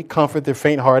unruly, comfort the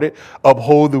faint-hearted,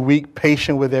 uphold the weak,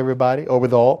 patient with everybody or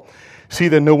with all. See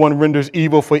that no one renders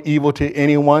evil for evil to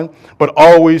anyone, but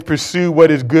always pursue what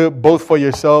is good both for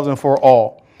yourselves and for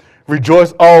all.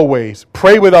 Rejoice always.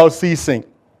 Pray without ceasing.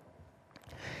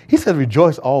 He said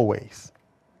rejoice always.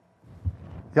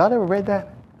 Y'all ever read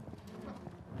that?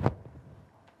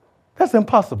 That's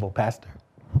impossible, Pastor.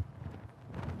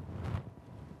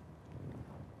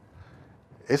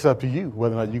 It's up to you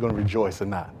whether or not you're going to rejoice or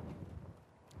not.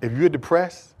 If you're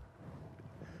depressed,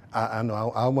 I know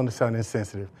I want to sound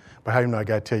insensitive, but how do you know I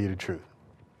got to tell you the truth?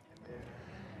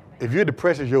 If you're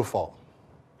depressed, it's your fault.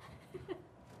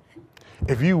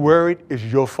 If you're worried, it's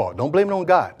your fault. Don't blame it on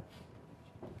God.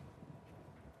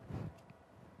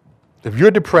 If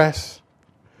you're depressed,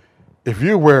 if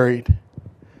you're worried,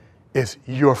 it's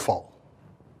your fault.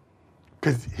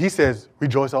 Because he says,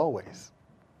 rejoice always.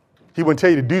 He wouldn't tell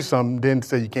you to do something, then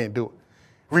say you can't do it.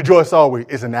 Rejoice always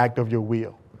is an act of your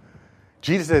will.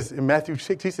 Jesus says in Matthew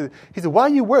 6, he said, why are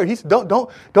you worried? He said,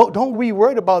 don't be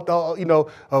worried about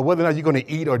whether or not you're going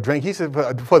to eat or drink. He said,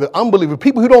 for the unbeliever,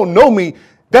 people who don't know me,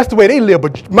 that's the way they live.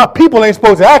 But my people ain't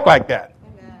supposed to act like that.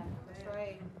 Amen. That's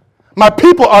right. My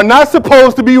people are not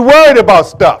supposed to be worried about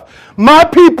stuff. My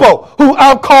people who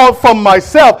I've called from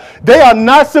myself, they are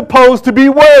not supposed to be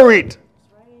worried. That's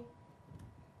right.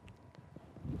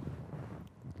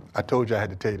 I told you I had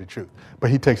to tell you the truth.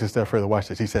 But he takes it a step further. Watch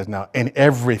this. He says, now, in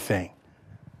everything.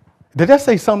 Did that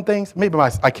say some things? Maybe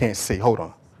I can't see. Hold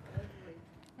on.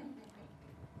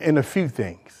 In a few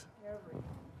things.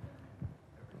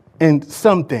 In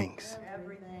some things.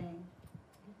 Everything.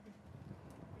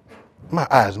 My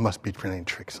eyes must be playing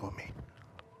tricks on me.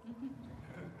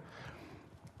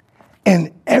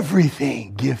 In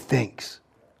everything, give thanks.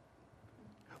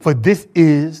 For this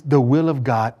is the will of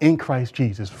God in Christ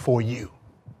Jesus for you.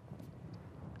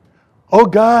 Oh,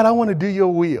 God, I want to do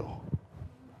your will.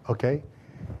 Okay?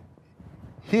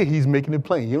 Here he's making it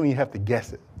plain. You don't even have to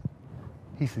guess it.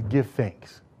 He said, give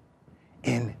thanks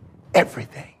in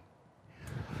everything.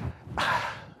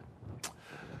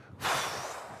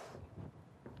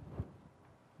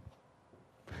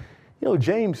 You know,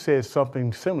 James says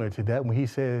something similar to that when he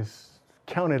says,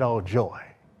 count it all joy.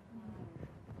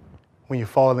 When you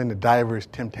fall into diverse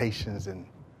temptations and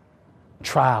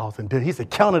trials. And he said,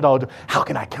 count it all joy. How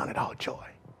can I count it all joy?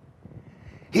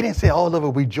 He didn't say all of it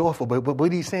will be joyful, but what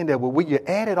he's saying that when you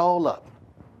add it all up,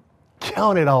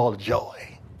 count it all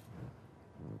joy.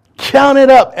 Count it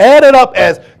up. Add it up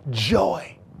as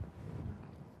joy.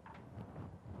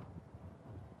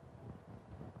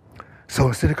 So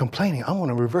instead of complaining, I'm going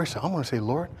to reverse it. I'm going to say,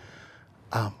 Lord,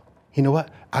 you know what?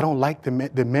 I don't like the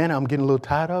manna I'm getting a little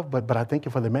tired of, but I thank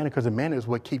you for the manna because the manna is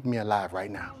what keeps me alive right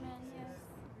now.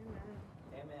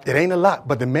 It ain't a lot,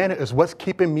 but the manna is what's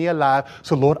keeping me alive.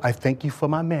 So, Lord, I thank you for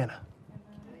my manna.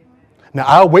 Now,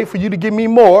 I'll wait for you to give me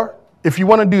more if you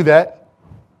want to do that.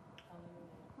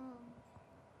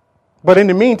 But in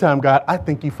the meantime, God, I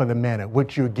thank you for the manna,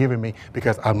 what you're giving me,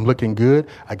 because I'm looking good.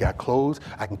 I got clothes.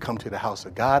 I can come to the house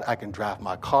of God. I can drive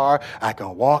my car. I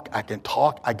can walk. I can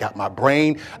talk. I got my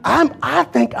brain. I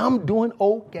think I'm doing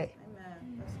okay.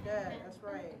 Amen. That's good. That's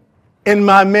right. in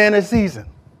my manner season.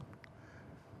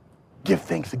 Give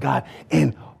thanks to God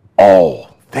in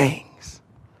all things.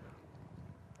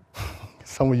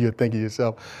 Some of you are thinking to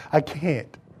yourself, I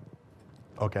can't.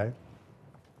 Okay.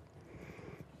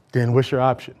 Then what's your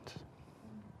options?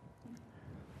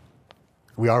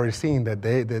 We already seen that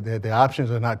the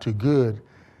options are not too good.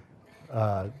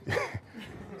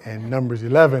 And Numbers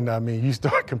 11, I mean, you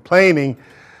start complaining.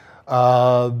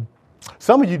 Some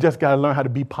of you just got to learn how to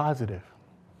be positive.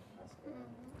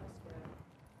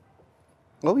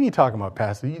 What are you talking about,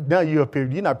 Pastor? Now you're up here,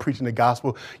 you're not preaching the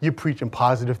gospel, you're preaching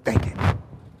positive thinking.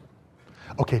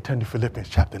 Okay, turn to Philippians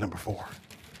chapter number 4.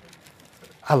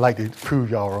 I like to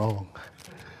prove y'all wrong.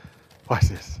 Watch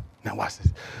this. Now watch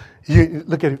this. You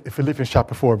look at Philippians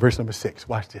chapter 4, verse number 6.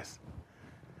 Watch this.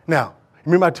 Now,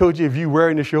 remember I told you if you're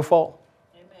worrying, it's your fault?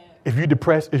 Amen. If you're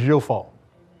depressed, it's your fault.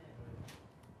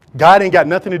 Amen. God ain't got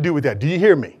nothing to do with that. Do you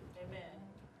hear me? Amen.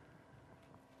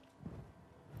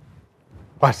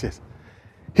 Watch this.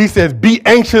 He says, be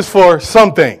anxious for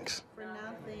some things. For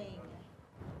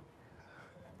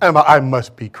nothing. I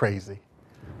must be crazy.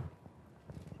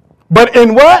 But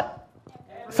in what?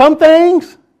 Some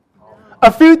things? A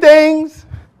few things?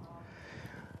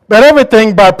 But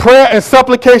everything by prayer and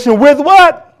supplication with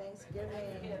what? Thanksgiving.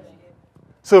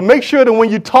 So make sure that when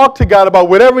you talk to God about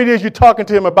whatever it is you're talking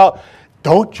to him about,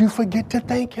 don't you forget to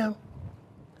thank him.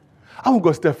 I'm going to go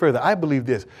a step further. I believe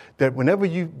this, that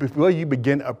before you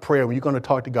begin a prayer, when you're going to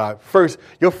talk to God,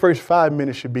 your first 5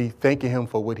 minutes should be thanking him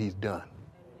for what he's done.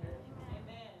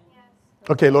 Amen.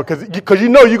 Okay, Lord, because you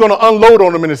know you're going to unload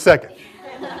on him in a second.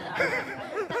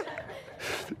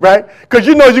 Right? Because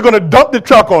you know you're going to dump the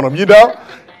truck on him, you know?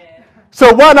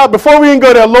 So why not, before we even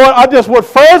go there, Lord, I just want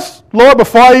first, Lord,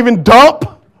 before I even dump,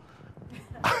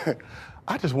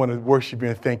 I just want to worship you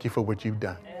and thank you for what you've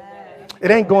done. It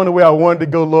ain't going the way I wanted to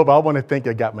go, Lord, but I want to thank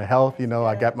you. I got my health, you know,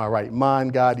 I got my right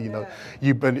mind, God, you know.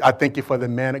 I thank you for the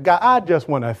man. God, I just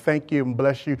want to thank you and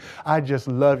bless you. I just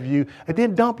love you. And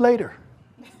then dump later.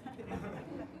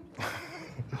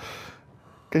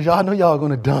 Because y'all know y'all are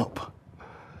going to dump.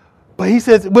 But he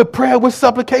says, with prayer, with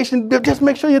supplication, just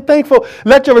make sure you're thankful.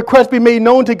 Let your request be made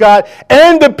known to God,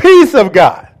 and the peace of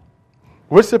God,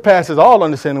 which surpasses all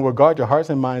understanding, will guard your hearts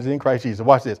and minds in Christ Jesus.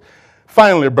 Watch this.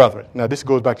 Finally, brethren. Now, this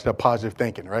goes back to that positive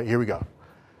thinking, right? Here we go.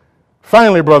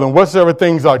 Finally, brethren, whatsoever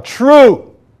things are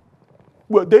true.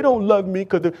 Well, they don't love me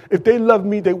because if they loved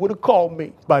me, they would have called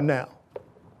me by now.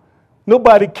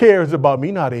 Nobody cares about me.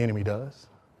 You know how the enemy does.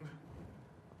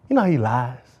 You know how he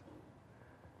lies.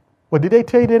 Well, did they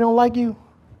tell you they don't like you?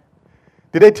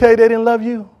 Did they tell you they didn't love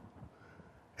you?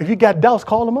 If you got doubts,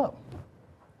 call them up.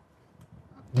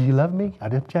 Do you love me? I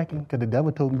just checking because the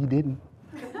devil told me you didn't.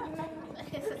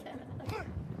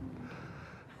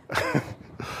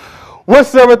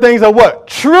 Whatsoever things are what?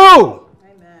 True.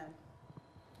 Amen.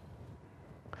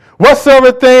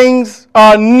 Whatsoever things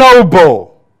are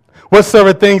noble.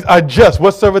 Whatsoever things are just.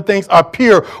 Whatsoever things are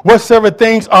pure. Whatsoever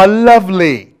things are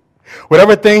lovely.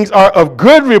 Whatever things are of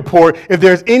good report, if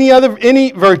there's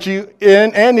any virtue,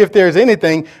 and if there's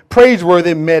anything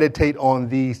praiseworthy, meditate on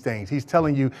these things. He's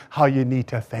telling you how you need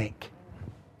to think.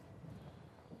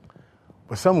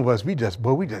 But some of us, we just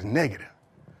negative.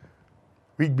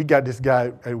 We got this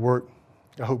guy at work.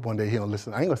 I hope one day he'll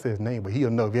listen. I ain't going to say his name, but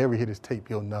he'll know. If he ever hit his tape,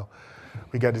 he'll know.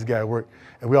 We got this guy at work,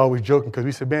 and we're always joking because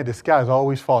we said, man, the sky is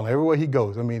always falling. Everywhere he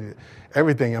goes, I mean,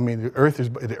 everything. I mean, the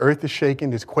earth is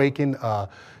shaking, it's quaking,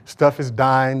 stuff is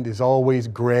dying, it's always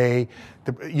gray.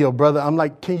 Brother, I'm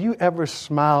like, can you ever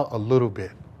smile a little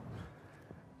bit?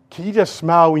 Can you just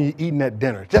smile when you're eating that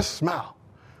dinner? Just smile.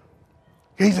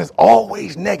 He's just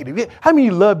always negative. How many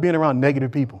of you love being around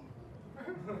negative people?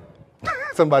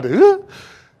 Somebody,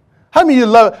 how many of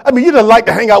you you just like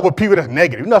to hang out with people that's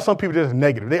negative. You know, some people that's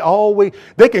negative.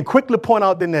 They can quickly point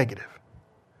out the negative.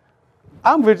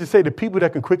 I'm ready to say the people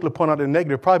that can quickly point out the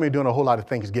negative probably been doing a whole lot of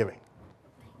Thanksgiving.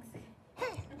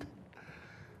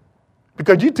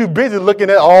 Because you're too busy looking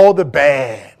at all the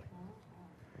bad.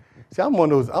 See, I'm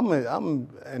one of those, I'm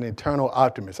an eternal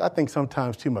optimist. I think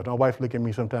sometimes too much. My wife look at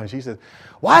me sometimes, she says,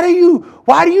 why do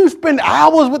you spend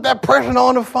hours with that person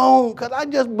on the phone? Because I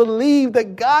just believe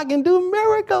that God can do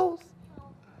miracles.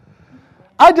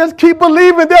 I just keep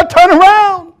believing they'll turn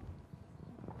around.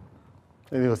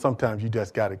 And sometimes you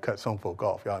just got to cut some folk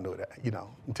off. Y'all know that,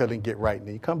 until they get right. And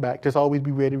then you come back, just always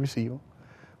be ready to receive them.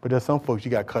 But there's some folks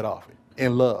you got to cut off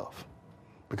in love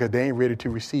because they ain't ready to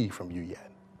receive from you yet.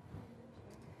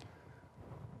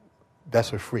 That's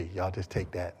for free. Y'all just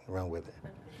take that and run with it.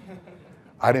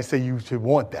 I didn't say you should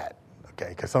want that, okay?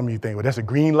 Because some of you think, well, that's a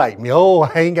green light.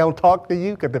 I ain't going to talk to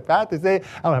you because the pastor said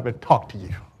I don't have to talk to you.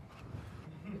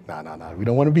 No. We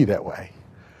don't want to be that way.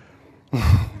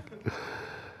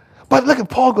 But look at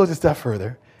Paul goes a step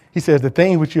further. He says, the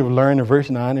things which you have learned in verse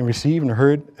 9 and received and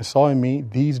heard and saw in me,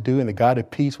 these do, and the God of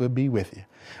peace will be with you.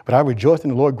 But I rejoice in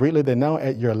the Lord greatly that now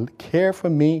at your care for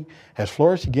me has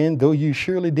flourished again, though you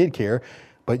surely did care,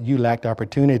 but you lacked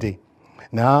opportunity.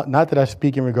 Now, not that I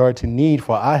speak in regard to need,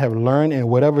 for I have learned in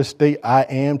whatever state I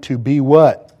am to be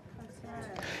what?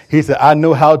 He said, I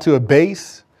know how to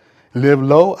abase, live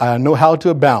low. I know how to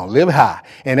abound, live high.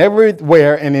 And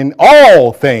everywhere and in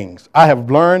all things, I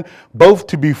have learned both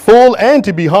to be full and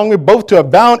to be hungry, both to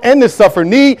abound and to suffer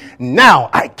need. Now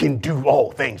I can do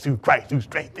all things through Christ who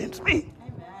strengthens me.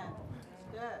 Amen.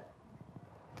 Good.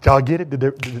 Did y'all get it?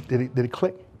 Did it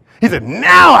click? He said,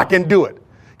 now I can do it.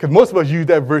 Because most of us use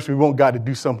that verse. We want God to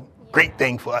do some great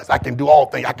thing for us. I can do all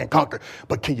things. I can conquer.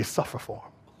 But can you suffer for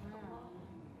him?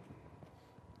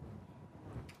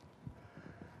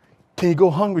 Can you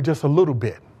go hungry just a little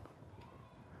bit?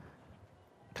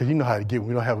 Because you know how to get when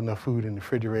we don't have enough food in the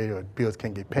refrigerator or bills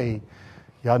can't get paid.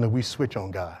 Y'all know we switch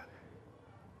on God.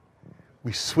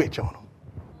 We switch on him.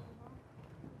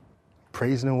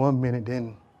 Praising him 1 minute,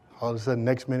 then all of a sudden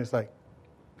next minute it's like,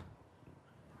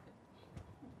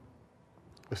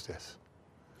 what's this?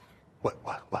 What?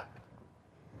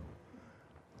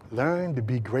 Learn to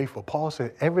be grateful. Paul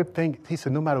said everything, he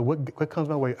said, no matter what comes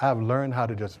my way, I've learned how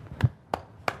to just,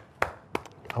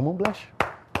 I'm going to bless you.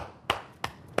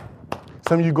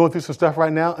 Some of you go through some stuff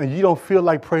right now and you don't feel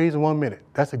like praise in 1 minute.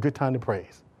 That's a good time to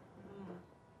praise.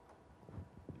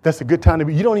 That's a good time to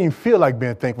be. You don't even feel like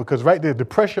being thankful because right there, the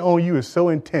pressure on you is so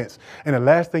intense. And the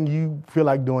last thing you feel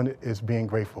like doing is being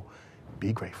grateful.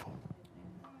 Be grateful.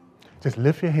 Just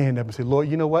lift your hand up and say, Lord,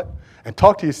 you know what? And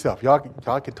talk to yourself. Y'all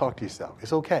can talk to yourself.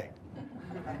 It's okay.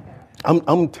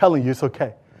 I'm telling you, it's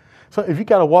okay. So if you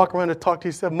got to walk around and talk to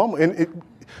yourself, mama, and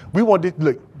we want to,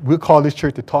 look, we'll call this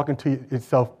church the Talking to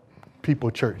Itself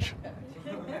People Church.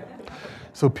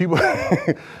 So people,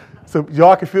 so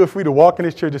y'all can feel free to walk in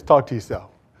this church, just talk to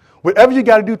yourself. Whatever you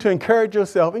got to do to encourage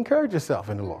yourself in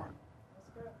the Lord.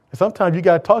 And sometimes you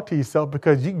got to talk to yourself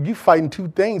because you fighting two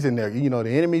things in there. You know,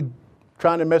 the enemy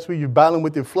trying to mess with you, battling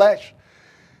with your flesh.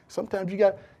 Sometimes you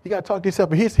got to talk to yourself.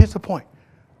 But here's the point.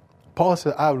 Paul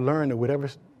said, I've learned that whatever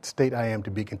state I am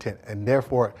to be content. And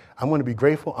therefore, I'm going to be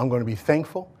grateful. I'm going to be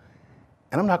thankful.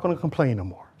 And I'm not going to complain no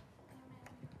more.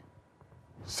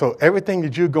 So everything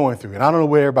that you're going through, and I don't know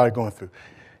what everybody's going through,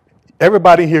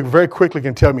 everybody here very quickly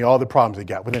can tell me all the problems they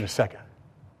got within a second.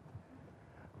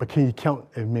 But can you count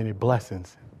as many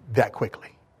blessings that quickly?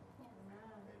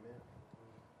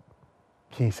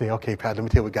 Can you say, okay, Pat, let me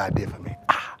tell you what God did for me.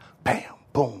 Ah, bam,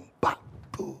 boom, bop,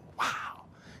 boo, wow.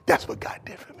 That's what God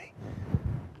did for me.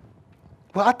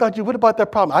 Well, what about that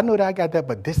problem? I know that I got that,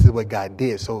 but this is what God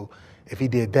did. So if he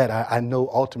did that, I know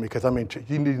ultimately, because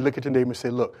you need to look at your neighbor and say,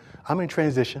 look, I'm in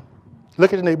transition.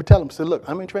 Look at your neighbor, tell him, say, look,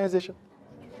 I'm in transition.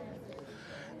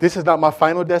 This is not my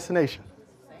final destination.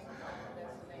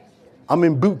 I'm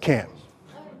in boot camp.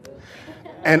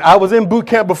 And I was in boot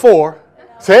camp before.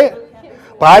 Say it.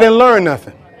 But I didn't learn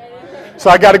nothing.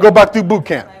 So I got to go back through boot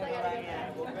camp.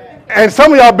 And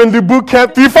some of y'all been through boot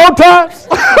camp 3-4 times.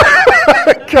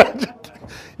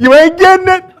 You ain't getting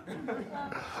it.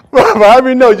 But I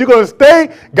mean, no, you're going to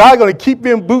stay. God's going to keep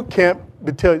you in boot camp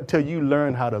until you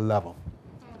learn how to level.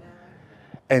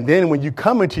 And then when you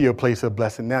come into your place of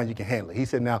blessing, now you can handle it. He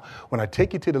said, now, when I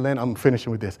take you to the land, I'm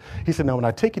finishing with this. He said, now, when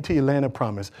I take you to your land of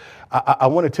promise, I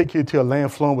want to take you to a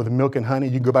land flowing with milk and honey.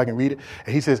 You can go back and read it.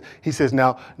 And he says,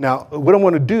 now, what I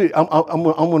want to do, I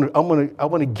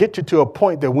want to get you to a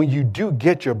point that when you do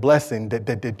get your blessing,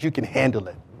 that you can handle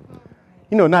it.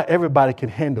 You know, not everybody can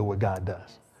handle what God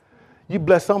does. You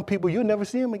bless some people, you'll never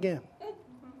see them again.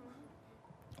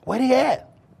 Where they at?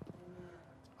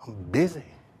 I'm busy.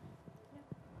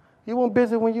 You weren't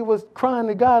busy when you was crying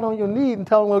to God on your knees and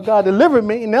telling him, well, God delivered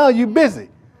me, and now you're busy.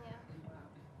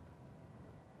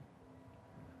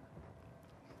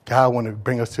 God wanted to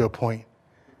bring us to a point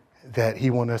that he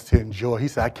wants us to enjoy. He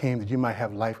said, I came that you might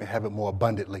have life and have it more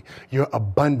abundantly. Your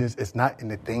abundance is not in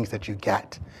the things that you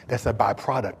got. That's a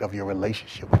byproduct of your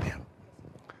relationship with him.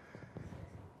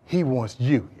 He wants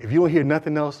you. If you don't hear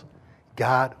nothing else,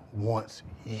 God wants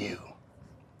you.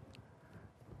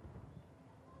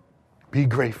 Be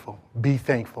grateful. Be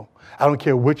thankful. I don't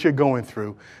care what you're going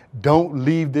through. Don't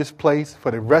leave this place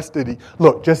for the rest of the...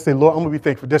 Look, just say, Lord, I'm going to be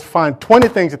thankful. Just find 20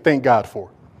 things to thank God for.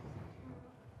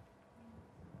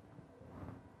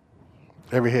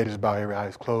 Every head is bowed, every eye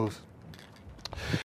is closed.